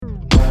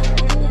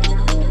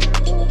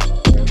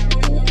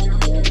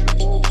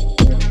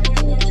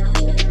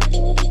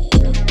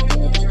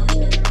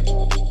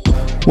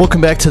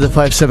Welcome back to the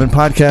 5-7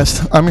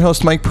 podcast. I'm your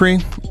host, Mike Pre,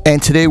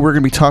 and today we're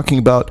going to be talking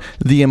about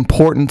the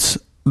importance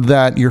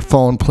that your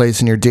phone plays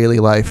in your daily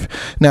life.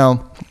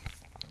 Now,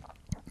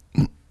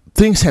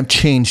 things have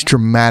changed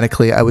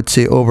dramatically, I would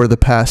say, over the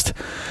past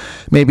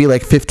maybe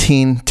like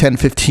 10,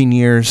 15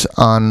 years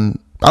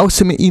I would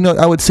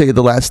say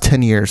the last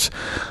 10 years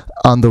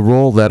on the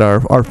role that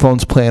our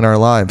phones play in our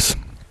lives.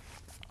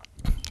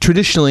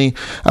 Traditionally,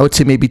 I would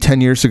say maybe 10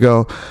 years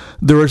ago,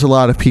 there was a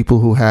lot of people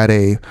who had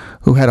a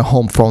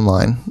home phone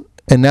line.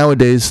 And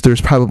nowadays,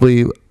 there's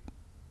probably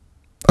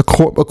a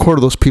quarter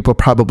of those people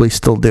probably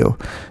still do,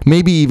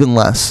 maybe even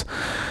less.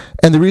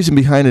 And the reason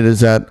behind it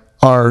is that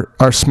our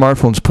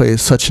smartphones play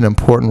such an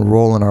important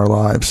role in our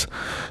lives.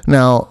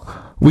 Now,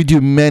 we do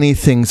many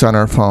things on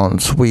our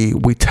phones. We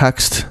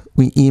text,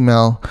 we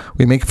email,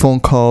 we make phone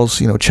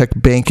calls, check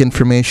bank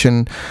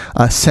information,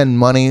 send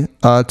money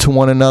to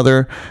one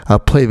another,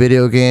 play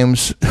video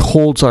games,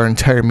 holds our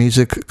entire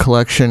music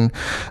collection,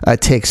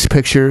 takes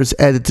pictures,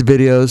 edits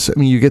videos. I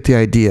mean, you get the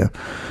idea.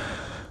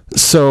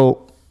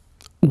 So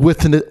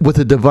with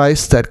a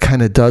device that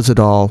kind of does it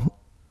all,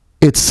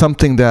 it's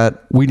something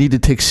that we need to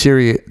take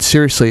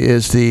seriously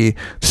is the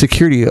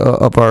security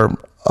of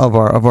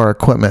our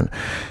equipment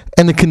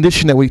and the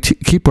condition that we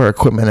keep our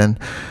equipment in.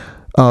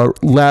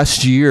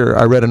 Last year,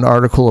 I read an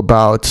article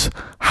about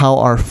how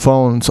our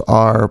phones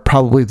are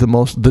probably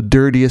the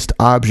dirtiest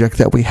object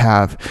that we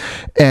have.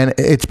 And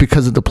it's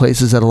because of the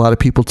places that a lot of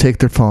people take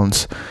their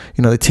phones.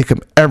 They take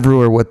them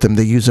everywhere with them.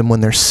 They use them when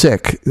they're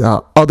sick.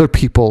 Other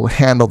people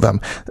handle them.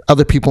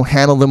 Other people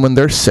handle them when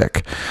they're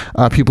sick.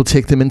 People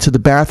take them into the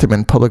bathroom,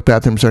 and public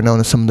bathrooms are known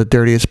as some of the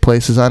dirtiest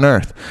places on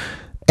earth.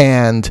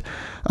 And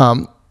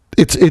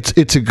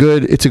it's a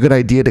good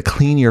idea to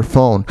clean your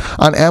phone.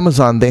 On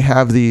Amazon, they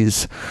have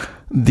these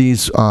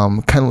Windex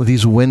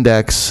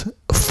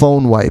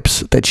phone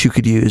wipes that you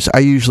could use. I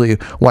usually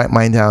wipe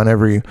mine down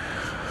every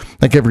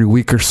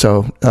week or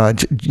so,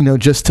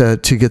 just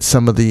to get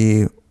some of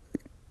the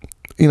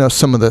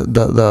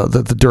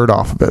the dirt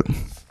off of it.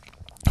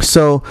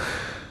 So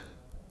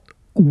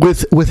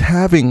with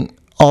having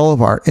all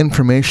of our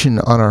information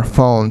on our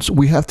phones,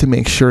 we have to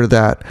make sure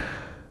that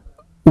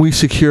we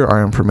secure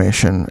our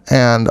information.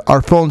 And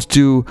our phones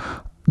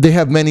they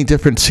have many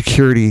different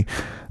security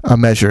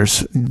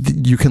measures.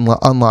 You can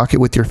unlock it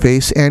with your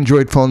face.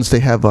 Android phones, they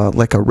have a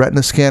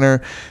retina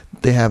scanner.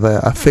 They have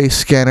a face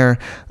scanner.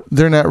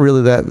 They're not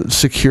really that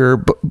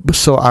secure,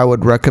 so I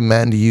would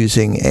recommend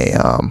using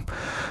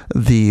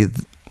the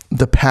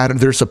pattern.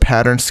 There's a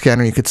pattern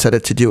scanner. You could set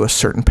it to do a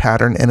certain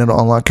pattern, and it'll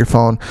unlock your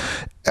phone,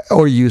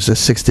 or use a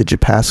 6-digit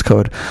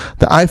passcode.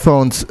 The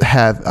iPhones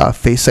have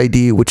Face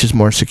ID, which is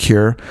more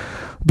secure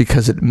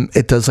because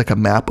it does like a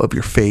map of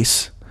your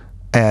face,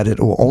 and it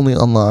will only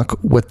unlock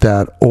with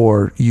that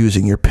or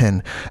using your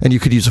PIN. And you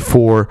could use a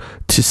 4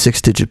 to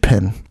 6-digit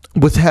PIN.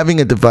 With having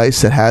a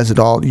device that has it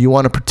all, you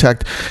want to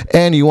protect,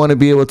 and you want to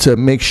be able to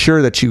make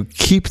sure that you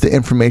keep the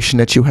information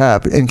that you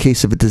have in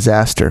case of a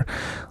disaster,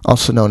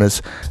 also known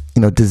as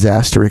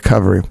disaster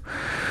recovery.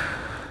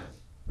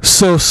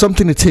 So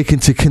something to take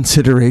into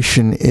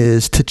consideration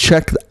is to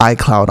check the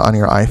iCloud on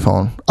your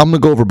iPhone. I'm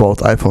going to go over both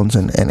iPhones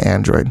and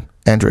Android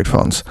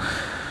phones.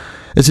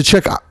 Is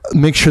to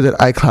make sure that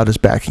iCloud is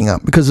backing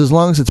up, because as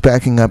long as it's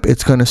backing up,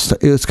 it's going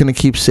to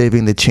keep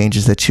saving the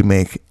changes that you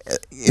make,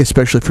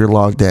 especially if you're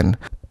logged in.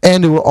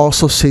 And it will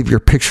also save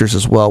your pictures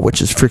as well,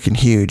 which is freaking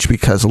huge,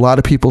 because a lot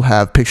of people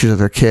have pictures of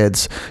their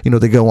kids.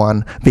 They go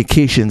on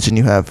vacations, and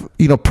you have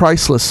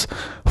priceless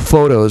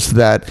photos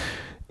that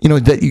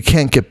you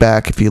can't get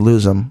back if you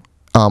lose them.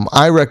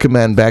 I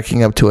recommend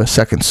backing up to a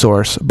second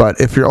source, but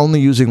if you're only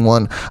using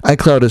one,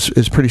 iCloud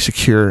is pretty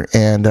secure,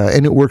 and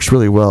it works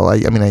really well. I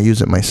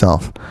use it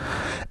myself.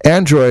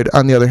 Android,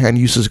 on the other hand,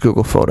 uses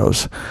Google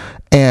Photos,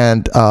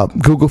 and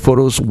Google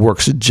Photos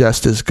works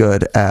just as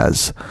good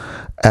as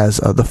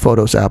the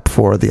Photos app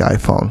for the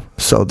iPhone.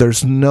 So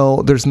there's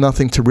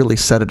nothing to really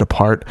set it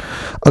apart,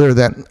 other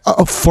than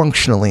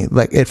functionally,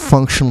 it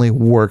functionally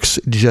works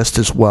just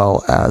as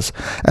well as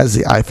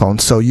the iPhone.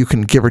 So you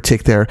can give or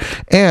take there,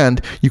 and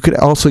you could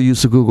also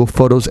use the Google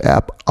Photos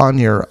app on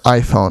your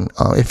iPhone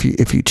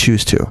if you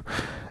choose to.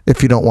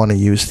 If you don't want to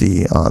use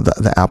the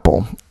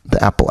Apple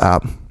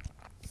app,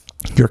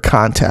 your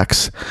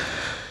contacts,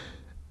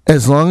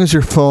 as long as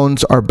your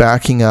phones are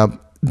backing up,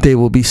 they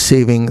will be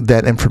saving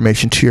that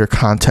information to your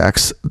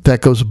contacts.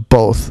 That goes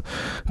both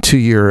to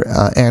your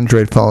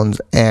Android phones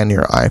and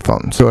your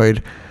iPhone. So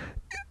if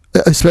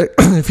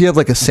you have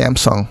a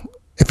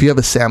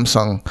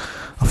Samsung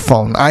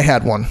phone, I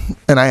had one,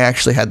 and I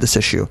actually had this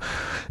issue,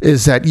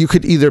 is that you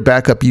could either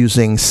back up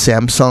using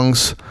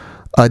Samsung's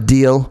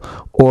deal,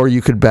 or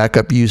you could back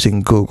up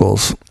using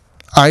Google's.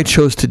 I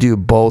chose to do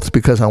both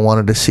because I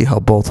wanted to see how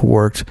both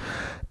worked,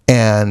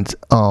 and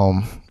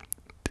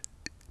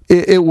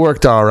it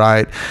worked all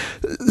right.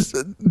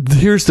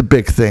 Here's the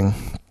big thing.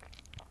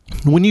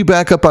 When you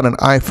back up on an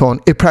iPhone,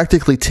 it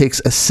practically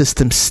takes a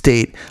system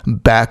state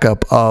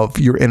backup of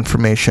your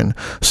information.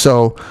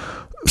 So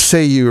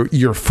say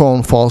your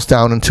phone falls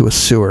down into a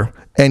sewer.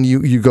 and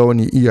you go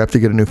and you have to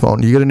get a new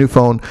phone. You get a new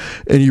phone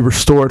and you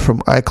restore it from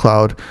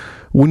iCloud.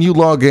 When you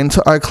log into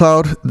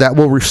iCloud, that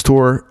will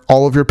restore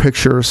all of your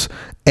pictures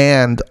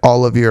and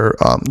all of your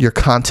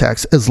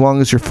contacts as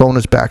long as your phone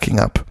is backing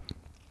up.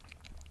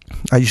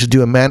 I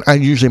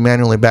usually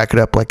manually back it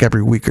up like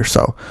every week or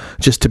so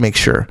just to make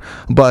sure,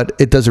 but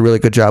it does a really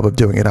good job of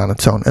doing it on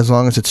its own as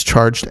long as it's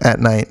charged at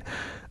night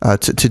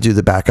to do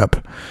the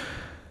backup.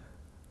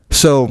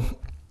 So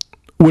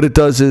what it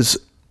does is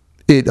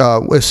it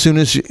as soon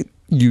as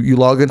you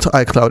log into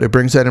iCloud, it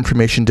brings that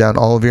information down,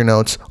 all of your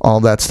notes, all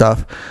that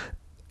stuff,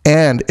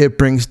 and it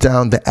brings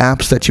down the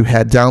apps that you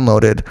had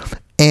downloaded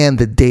and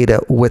the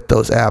data with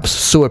those apps.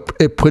 So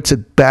it puts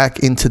it back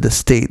into the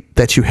state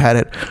that you had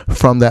it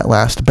from that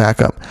last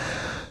backup.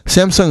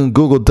 Samsung and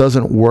Google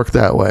doesn't work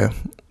that way.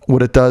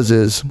 What it does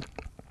is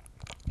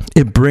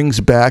it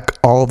brings back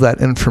all of that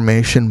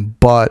information,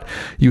 but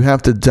you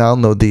have to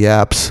download the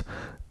apps.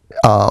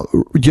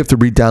 You have to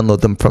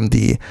re-download them from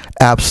the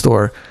App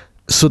Store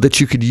so that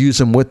you could use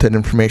them with that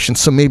information.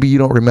 So maybe you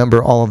don't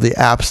remember all of the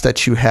apps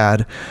that you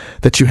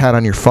had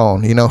on your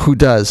phone. You know, who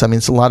does? I mean,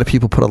 it's a lot of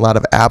people put a lot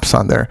of apps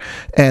on there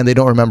and they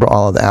don't remember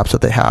all of the apps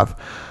that they have.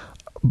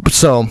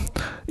 So,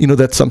 you know,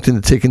 that's something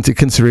to take into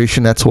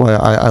consideration. That's why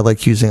I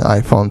like using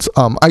iPhones.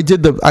 I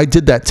did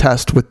that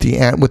test with the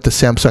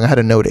Samsung. I had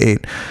a Note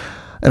 8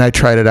 and I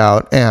tried it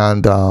out,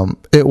 and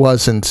it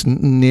wasn't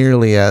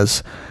nearly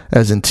as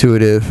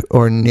intuitive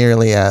or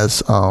nearly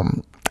as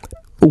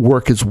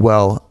work as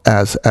well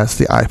as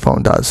the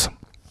iPhone does.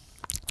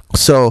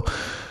 So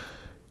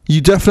you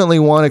definitely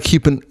want to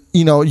keep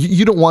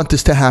you don't want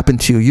this to happen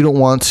to you. You don't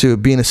want to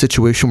be in a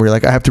situation where you're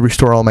like, I have to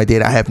restore all my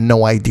data. I have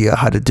no idea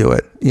how to do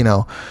it. You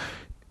know,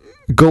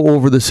 go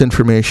over this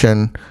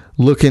information,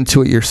 look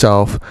into it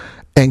yourself,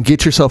 and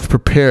get yourself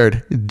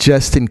prepared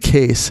just in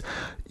case,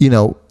 you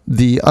know,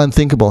 the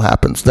unthinkable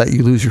happens, that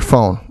you lose your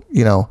phone.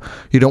 You know,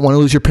 you don't want to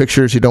lose your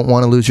pictures. You don't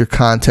want to lose your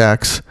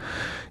contacts.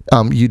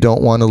 You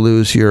don't want to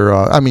lose your,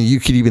 you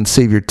could even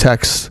save your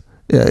texts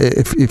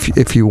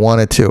if you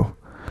wanted to.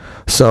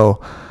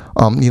 So,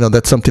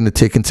 that's something to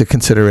take into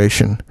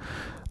consideration,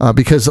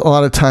 because a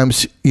lot of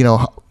times, you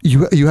know,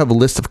 you have a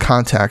list of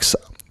contacts,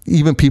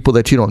 even people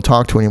that you don't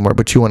talk to anymore,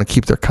 but you want to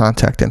keep their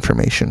contact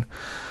information.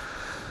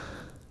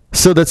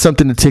 So that's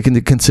something to take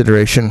into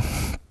consideration.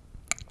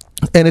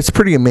 And it's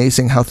pretty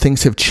amazing how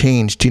things have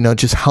changed, you know,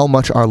 just how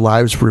much our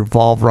lives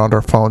revolve around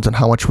our phones and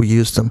how much we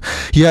use them.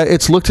 Yeah,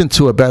 it's looked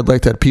into a bad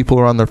light that people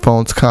are on their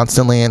phones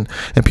constantly and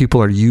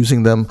people are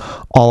using them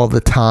all of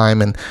the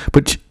time.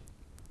 But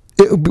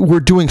we're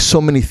doing so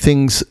many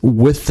things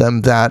with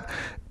them that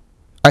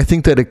I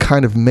think that it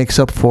kind of makes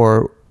up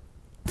for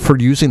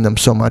using them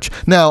so much.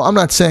 Now, I'm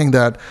not saying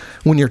that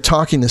when you're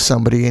talking to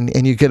somebody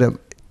and you get a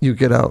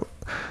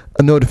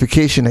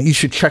notification that you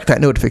should check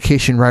that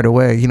notification right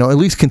away, you know, at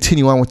least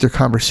continue on with your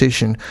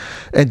conversation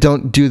and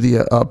don't do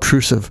the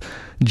obtrusive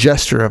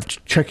gesture of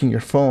checking your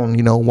phone,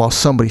 you know, while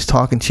somebody's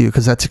talking to you,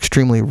 because that's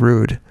extremely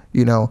rude,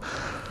 you know.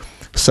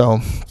 So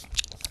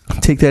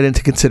take that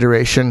into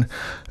consideration.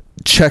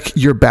 Check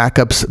your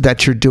backups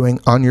that you're doing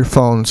on your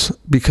phones,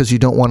 because you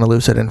don't want to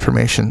lose that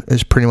information,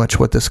 is pretty much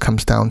what this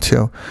comes down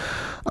to.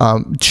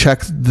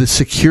 Check the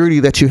security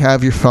that you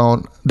have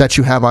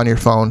on your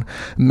phone.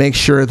 Make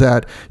sure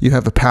that you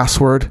have a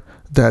password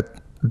that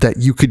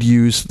you could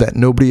use that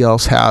nobody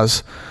else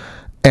has,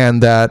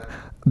 and that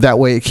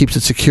way it keeps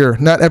it secure.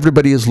 Not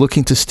everybody is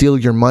looking to steal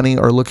your money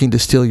or looking to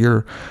steal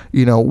your,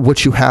 you know,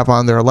 what you have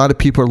on there. A lot of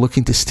people are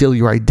looking to steal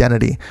your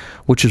identity,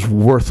 which is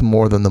worth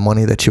more than the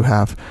money that you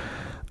have.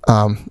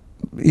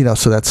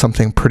 So that's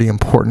something pretty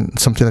important,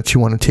 something that you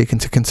want to take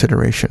into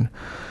consideration.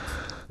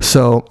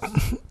 So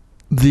I'm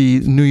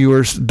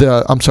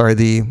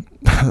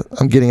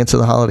getting into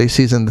the holiday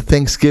season. The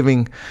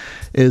Thanksgiving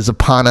is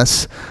upon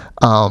us.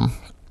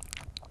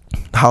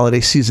 Holiday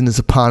season is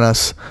upon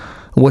us.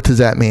 What does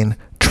that mean?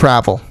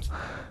 Travel.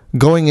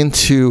 Going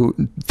into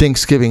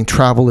Thanksgiving,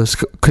 travel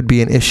could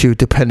be an issue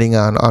depending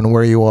on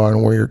where you are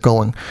and where you're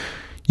going.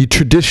 You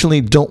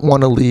traditionally don't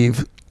want to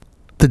leave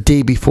the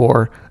day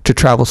before to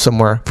travel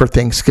somewhere for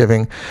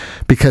Thanksgiving,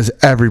 because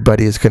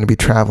everybody is going to be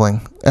traveling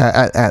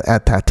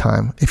at that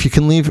time. If you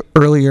can leave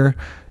earlier,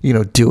 you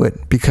know, do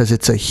it, because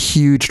it's a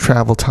huge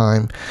travel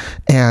time,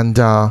 and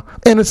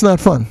it's not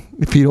fun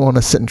if you don't want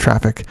to sit in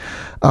traffic.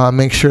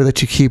 Make sure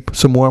that you keep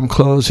some warm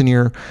clothes in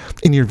your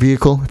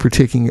vehicle. If you're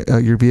taking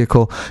your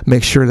vehicle,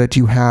 make sure that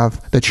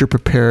you're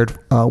prepared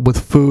with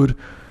food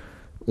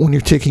when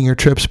you're taking your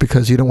trips,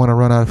 because you don't want to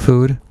run out of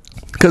food,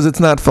 because it's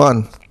not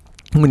fun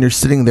when you're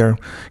sitting there,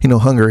 you know,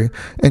 hungry,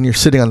 and you're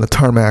sitting on the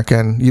tarmac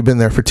and you've been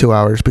there for 2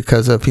 hours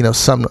because of, you know,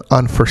 some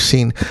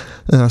unforeseen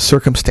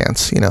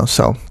circumstance, you know.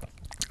 So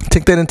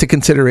take that into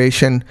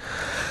consideration.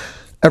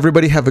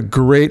 Everybody have a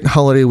great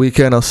holiday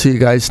weekend. I'll see you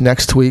guys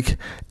next week,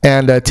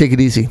 and take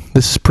it easy.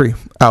 This is Pre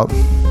out.